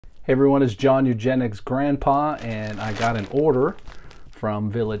Hey everyone, it's John Eugenics Grandpa, and I got an order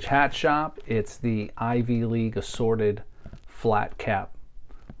from Village Hat Shop. It's the Ivy League Assorted Flat Cap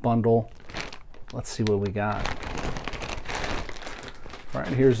Bundle. Let's see what we got. All right,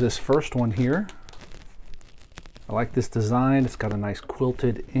 here's this first one here. I like this design. It's got a nice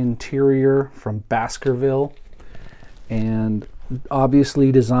quilted interior from Baskerville, and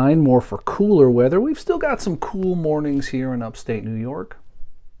obviously designed more for cooler weather. We've still got some cool mornings here in upstate New York.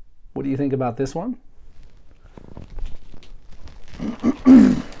 What do you think about this one?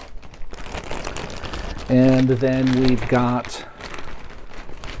 And then we've got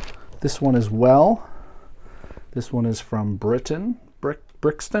this one as well. This one is from Brixton.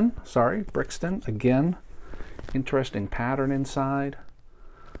 Again, interesting pattern inside.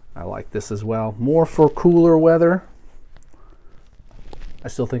 I like this as well. More for cooler weather. I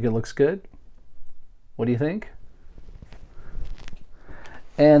still think it looks good. What do you think?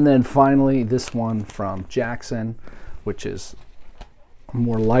 And then finally, this one from Jackson, which is a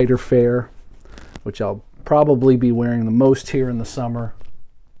more lighter fare, which I'll probably be wearing the most here in the summer.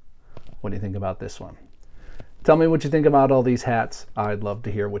 What do you think about this one? Tell me what you think about all these hats. I'd love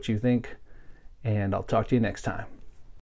to hear what you think, and I'll talk to you next time.